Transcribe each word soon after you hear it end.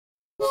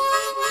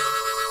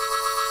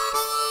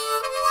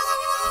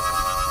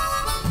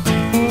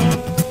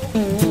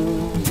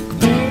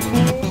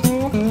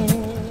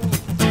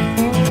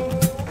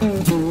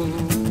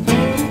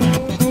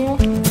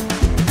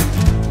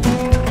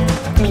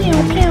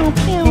pew,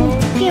 pew,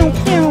 pew,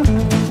 pew.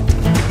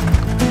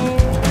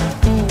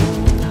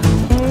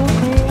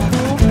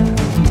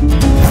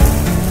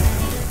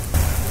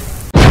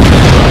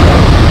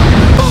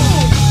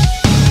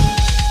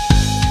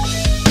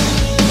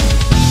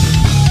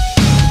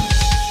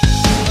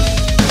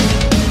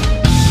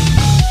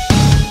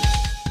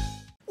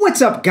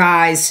 What's up,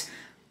 guys?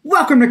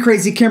 Welcome to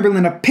Crazy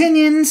Kimberlin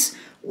Opinions.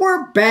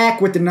 We're back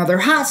with another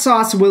Hot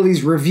Sauce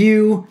Willies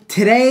review.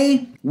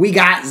 Today, we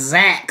got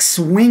Zach's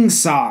wing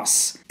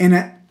sauce.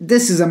 And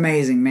this is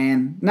amazing,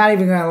 man. Not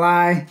even gonna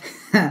lie.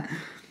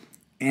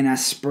 In a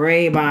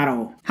spray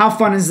bottle. How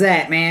fun is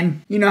that,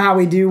 man? You know how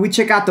we do. We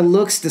check out the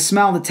looks, the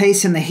smell, the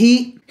taste, and the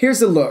heat. Here's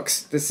the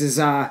looks. This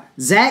is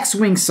Zach's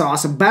wing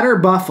sauce, a better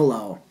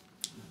buffalo.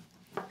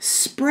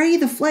 Spray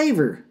the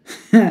flavor.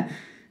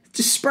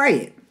 Just spray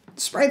it.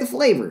 Spray the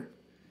flavor.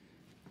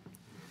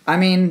 I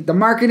mean, the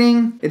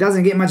marketing, it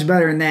doesn't get much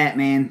better than that,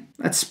 man.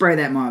 Let's spray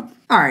that mug.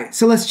 Alright,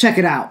 so let's check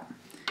it out.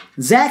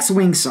 Zach's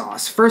wing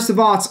sauce. First of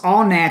all, it's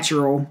all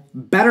natural.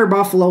 Better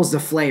buffalo's the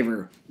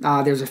flavor.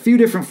 There's a few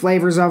different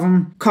flavors of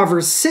them.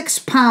 Covers 6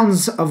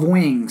 pounds of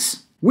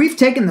wings. We've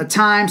taken the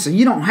time so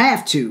you don't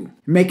have to.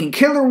 Making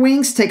killer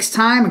wings takes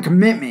time and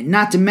commitment,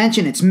 not to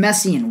mention it's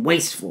messy and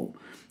wasteful.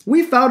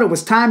 We felt it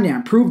was time to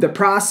improve the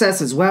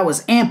process as well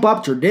as amp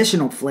up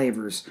traditional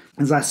flavors.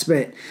 As I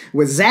spit,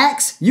 with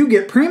Zach's, you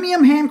get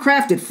premium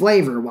handcrafted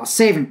flavor while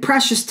saving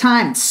precious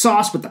time and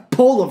sauce with the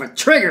pull of a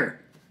trigger.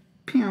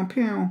 Pew,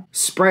 pew.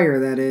 Sprayer,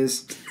 that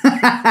is.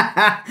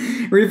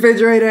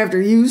 Refrigerate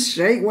after use,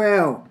 shake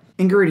well.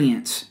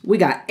 Ingredients. We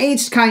got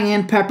aged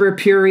cayenne pepper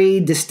puree,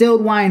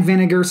 distilled wine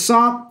vinegar,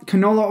 salt,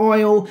 canola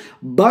oil,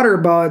 butter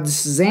buds,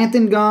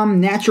 xanthan gum,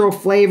 natural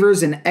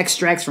flavors, and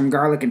extracts from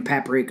garlic and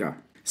paprika.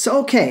 So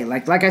okay,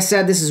 like I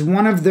said, this is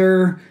one of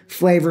their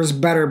flavors,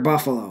 better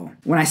buffalo.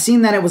 When I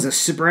seen that it was a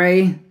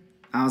spray,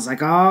 I was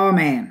like, oh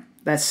man,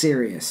 that's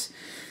serious.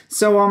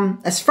 So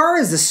as far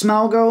as the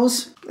smell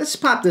goes, let's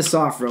pop this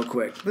off real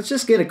quick. Let's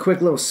just get a quick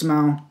little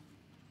smell.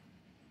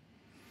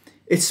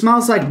 It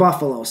smells like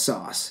buffalo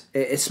sauce.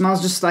 It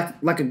smells just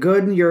like a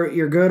good,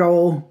 your good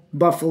old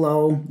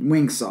buffalo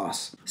wing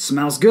sauce.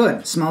 Smells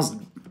good. Smells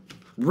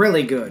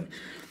really good.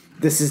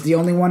 This is the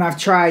only one I've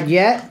tried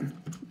yet.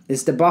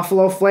 It's the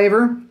buffalo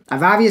flavor.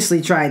 I've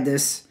obviously tried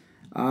this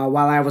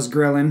while I was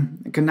grilling.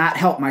 I could not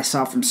help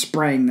myself from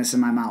spraying this in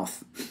my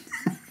mouth.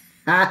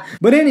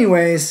 But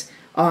anyways,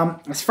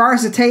 as far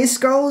as the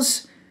taste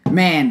goes,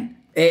 man,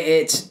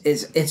 it's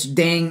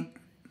dang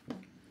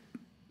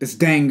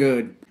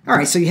good. All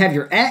right, so you have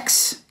your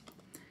X,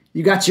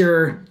 you got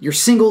your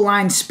single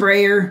line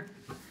sprayer,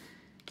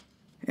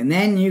 and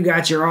then you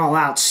got your all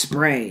out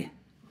spray,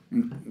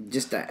 and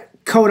just to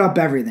coat up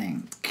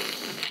everything.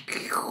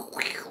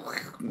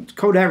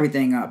 Coat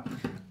everything up.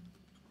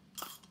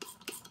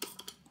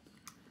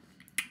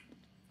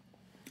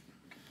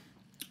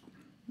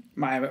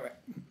 I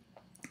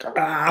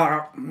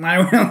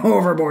went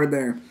overboard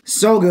there.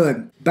 So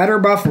good. Better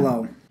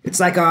buffalo. It's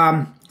like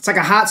a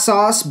hot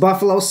sauce,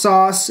 buffalo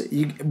sauce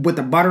with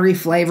a buttery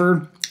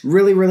flavor.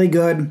 Really, really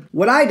good.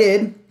 What I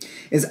did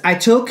is I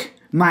took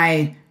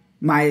my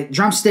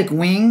drumstick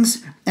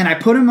wings and I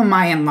put them in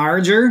my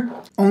enlarger,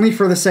 only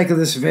for the sake of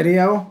this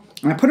video.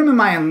 And I put them in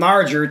my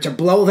enlarger to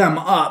blow them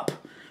up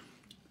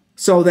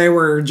so they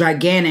were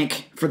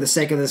gigantic for the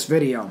sake of this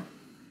video.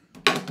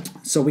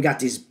 So we got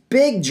these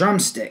big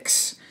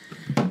drumsticks,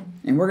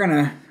 and we're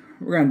gonna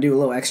do a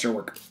little extra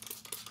work.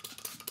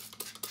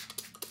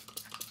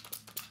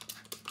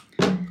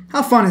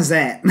 How fun is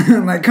that?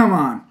 Like, come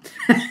on.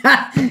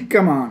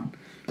 Come on.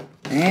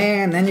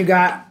 And then you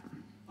got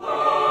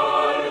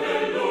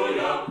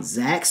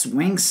Zach's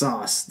wing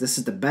sauce. This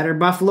is the better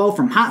buffalo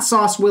from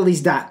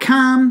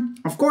hotsaucewillies.com.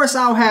 Of course,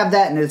 I'll have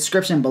that in the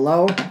description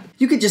below.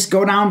 You could just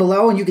go down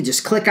below and you could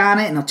just click on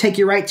it and it'll take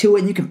you right to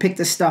it and you can pick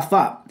this stuff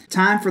up.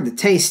 Time for the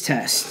taste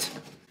test.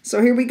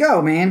 So here we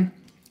go, man.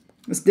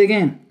 Let's dig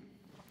in.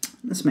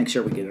 Let's make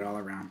sure we get it all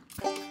around.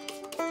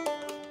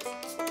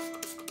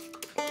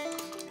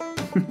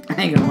 I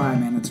ain't gonna lie,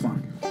 man, it's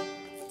fun.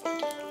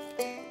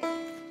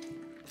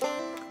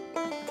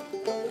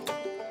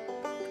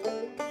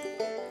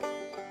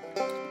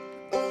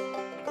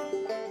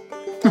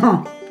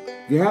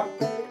 Yep.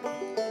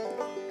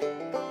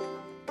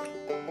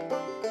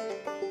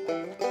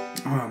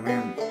 Oh,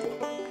 man.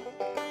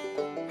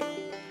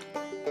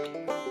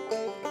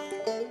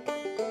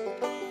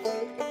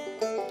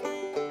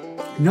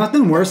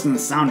 Nothing worse than the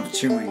sound of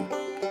chewing.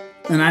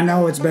 And I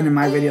know it's been in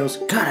my videos.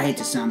 God, I hate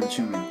the sound of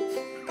chewing.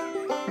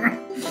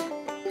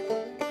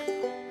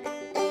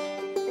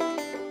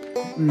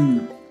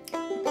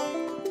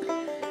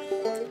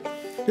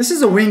 This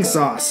is a wing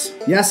sauce.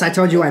 Yes, I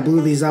told you I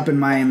blew these up in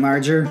my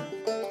enlarger.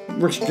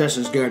 Works just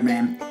as good,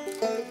 man.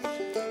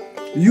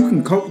 You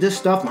can coat this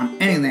stuff on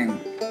anything.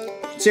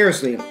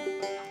 Seriously. You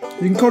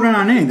can coat it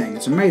on anything.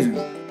 It's amazing.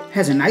 It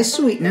has a nice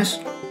sweetness,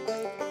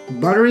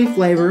 buttery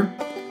flavor,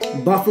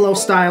 buffalo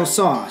style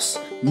sauce.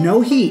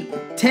 No heat.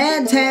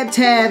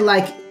 Tad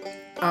like,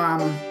 I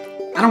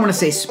don't want to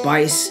say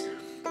spice,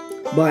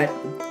 but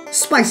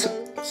spice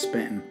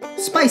Spitting.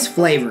 Spice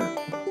flavor.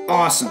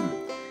 Awesome.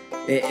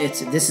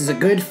 This is a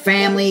good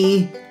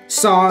family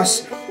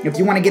sauce. If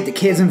you want to get the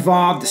kids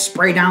involved, to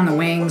spray down the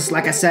wings,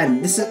 like I said,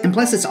 and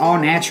plus it's all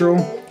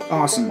natural.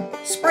 Awesome.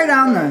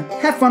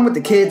 Have fun with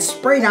the kids,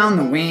 spray down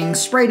the wings,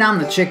 spray down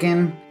the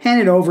chicken,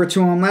 hand it over to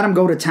them, let them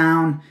go to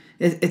town.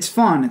 It's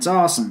fun, it's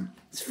awesome.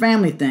 It's a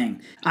family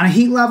thing. On a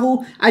heat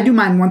level, I do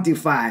mine 1 through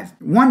 5.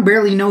 1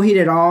 barely no heat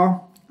at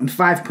all, and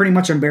 5 pretty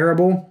much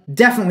unbearable.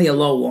 Definitely a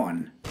low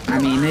 1. I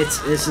mean,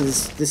 this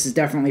is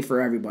definitely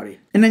for everybody.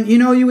 And then,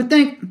 you would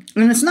think,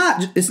 and it's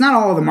not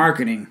all the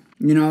marketing.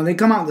 They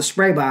come out with a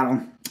spray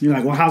bottle. You're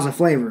like, well, how's the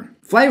flavor?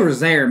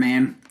 Flavor's there,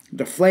 man.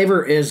 The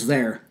flavor is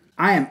there.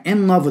 I am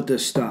in love with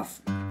this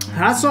stuff.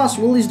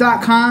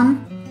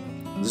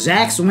 HotSauceWillies.com.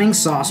 Zach's Wing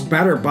Sauce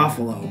Better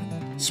Buffalo.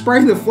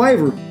 Spray the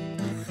flavor.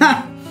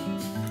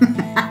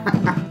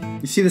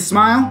 You see the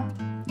smile?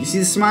 You see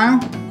the smile?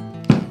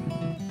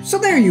 So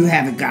there you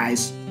have it,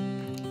 guys.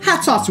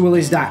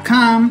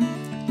 HotSauceWillies.com.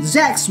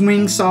 Zach's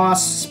Wing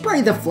Sauce.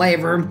 Spray the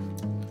flavor.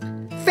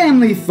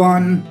 Family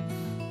fun.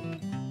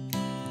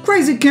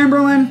 Crazy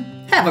Kimberlin.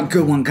 Have a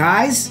good one,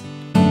 guys.